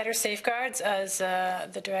 better safeguards, as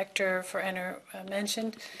the director for ENER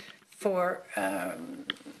mentioned, for,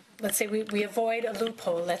 let's say, we avoid a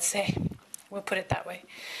loophole, let's say. We'll put it that way.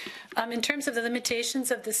 In terms of the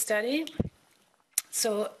limitations of the study,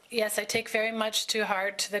 so yes, I take very much to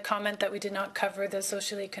heart the comment that we did not cover the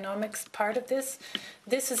social economics part of this.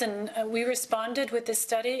 This is we responded with this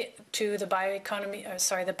study to the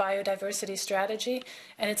the biodiversity strategy,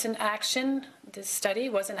 and it's an action. This study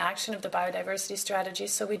was an action of the biodiversity strategy.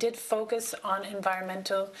 So we did focus on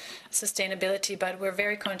environmental sustainability, but we're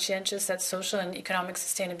very conscientious that social and economic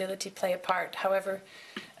sustainability play a part. However,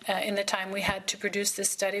 in the time we had to produce this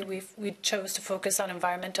study, we chose to focus on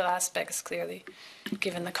environmental aspects, clearly,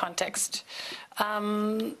 given the context.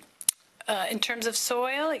 In terms of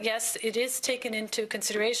soil, yes, it is taken into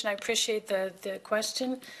consideration. I appreciate the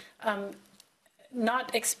question.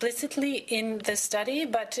 Not explicitly in the study,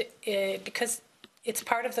 but because it's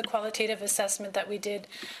part of the qualitative assessment that we did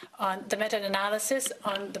on the meta-analysis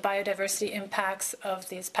on the biodiversity impacts of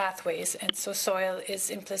these pathways. And so soil is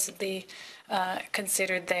implicitly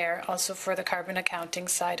considered there also for the carbon accounting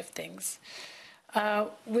side of things.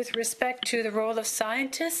 With respect to the role of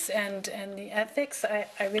scientists and the ethics,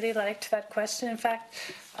 I really liked that question, in fact.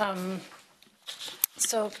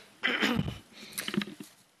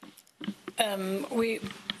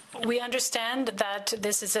 We understand that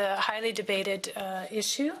this is a highly debated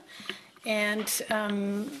issue, and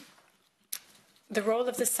the role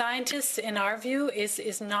of the scientists, in our view,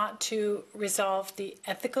 is not to resolve the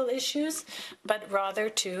ethical issues, but rather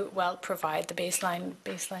to, provide the baseline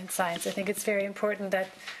science. I think it's very important that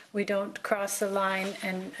we don't cross the line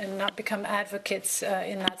and not become advocates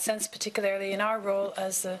in that sense, particularly in our role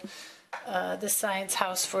as the science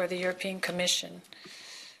house for the European Commission.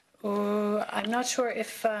 I'm not sure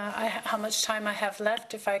if how much time I have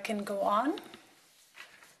left, if I can go on.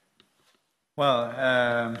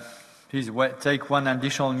 Well, please take one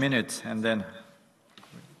additional minute, and then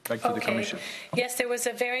back to the Commission. Yes, there was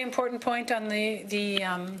a very important point on the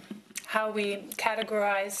how we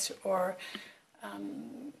categorized or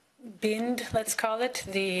binned, let's call it,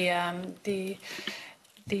 the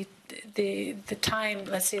time,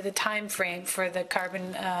 let's say the time frame for the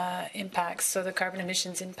carbon impacts, so the carbon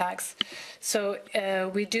emissions impacts. So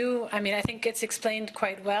we do, I mean, I think it's explained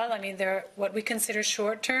quite well. I mean, what we consider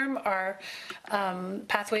short term are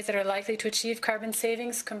pathways that are likely to achieve carbon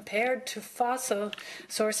savings compared to fossil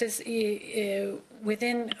sources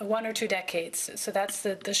within 1 or 2 decades. So that's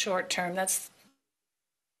the short term, that's the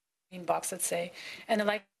green box, let's say. And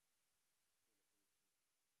the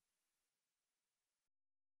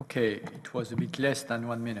Okay, it was a bit less than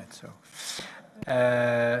 1 minute,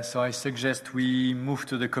 so I suggest we move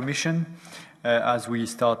to the Commission as we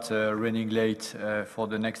start running late for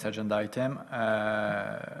the next agenda item.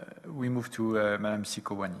 We move to Madame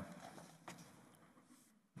Sikowani.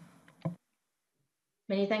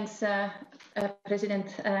 Many thanks, President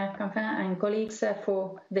Canfin and colleagues,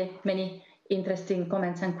 for the many interesting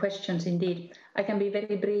comments and questions indeed. I can be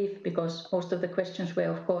very brief because most of the questions were,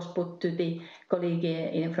 of course, put to the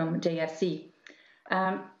colleague from JRC.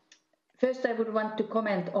 First, I would want to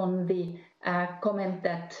comment on the comment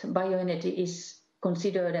that bioenergy is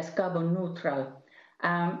considered as carbon neutral.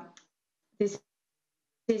 This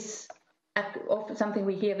is something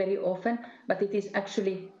we hear very often, but it is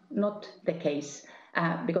actually not the case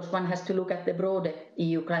because one has to look at the broader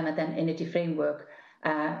EU climate and energy framework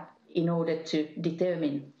in order to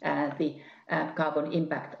determine the carbon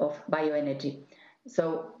impact of bioenergy.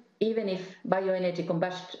 So even if bioenergy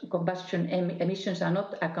combustion emissions are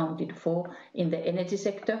not accounted for in the energy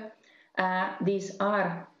sector, these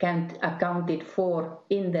are accounted for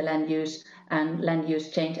in the land use and land use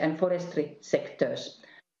change and forestry sectors.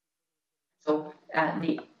 So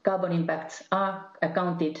the carbon impacts are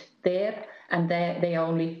accounted there, and they are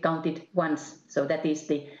only counted once. So that is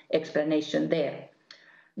the explanation there.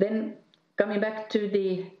 Then coming back to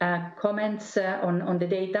the comments on the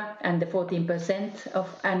data and the 14% of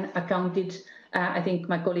unaccounted, I think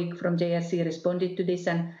my colleague from JRC responded to this,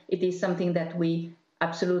 and it is something that we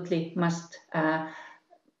absolutely must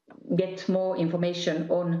get more information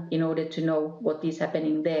on in order to know what is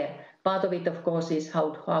happening there. Part of it, of course, is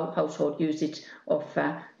household usage of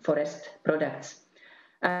forest products.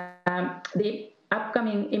 The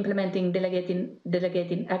upcoming implementing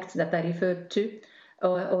delegating acts that I referred to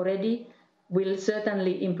already will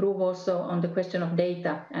certainly improve also on the question of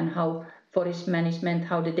data and how forest management,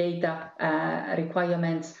 how the data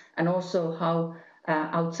requirements, and also how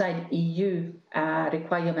outside EU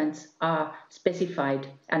requirements are specified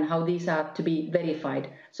and how these are to be verified.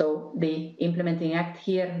 So the implementing act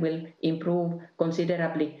here will improve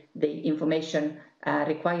considerably the information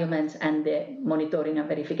requirements and the monitoring and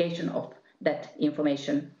verification of that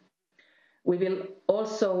information. We will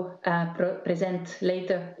also present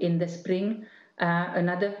later in the spring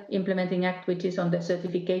another implementing act which is on the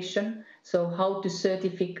certification. So how to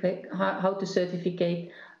certificate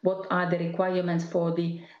what are the requirements for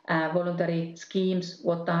the voluntary schemes,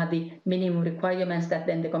 what are the minimum requirements that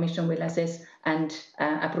then the Commission will assess and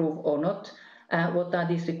approve or not, what are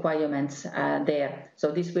these requirements there.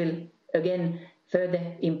 So this will again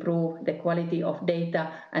further improve the quality of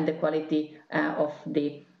data and the quality of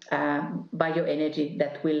the bioenergy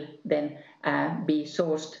that will then be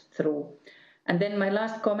sourced through. And then my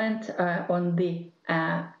last comment on the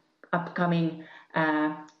upcoming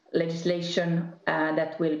legislation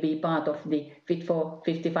that will be part of the Fit for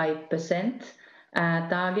 55%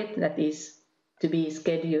 target that is to be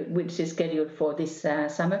scheduled, which is scheduled for this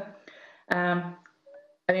summer. I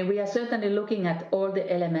mean, we are certainly looking at all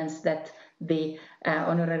the elements that the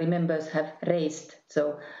honorary members have raised.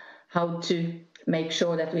 So how to make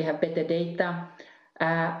sure that we have better data,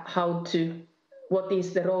 what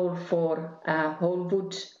is the role for whole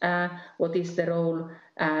wood, what is the role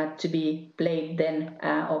to be played then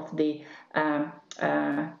of the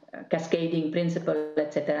cascading principle,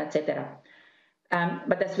 etc., etc.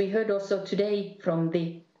 But as we heard also today from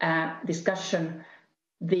the discussion,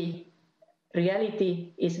 the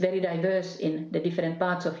reality is very diverse in the different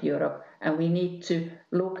parts of Europe, and we need to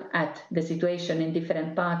look at the situation in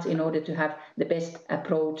different parts in order to have the best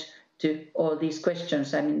approach to all these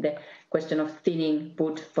questions. I mean, the question of thinning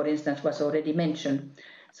wood, for instance, was already mentioned.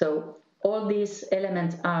 So all these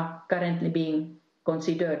elements are currently being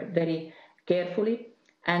considered very carefully,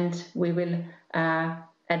 and we will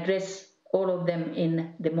address all of them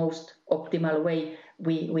in the most optimal way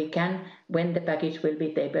we can when the package will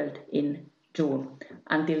be tabled in June.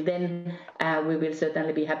 Until then, we will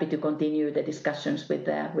certainly be happy to continue the discussions with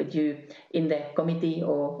you in the committee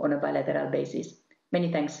or on a bilateral basis. Many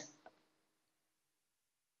thanks.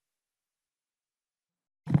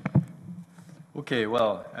 Okay,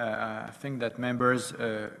 well, I think that members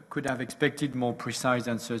could have expected more precise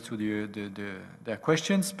answers to their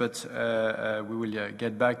questions, but we will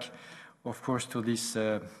get back, of course, to these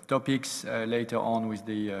topics later on with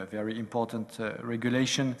the very important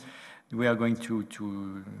regulation we are going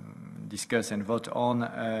to discuss and vote on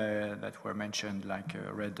that were mentioned, like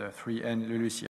RED 3 and LULUCF.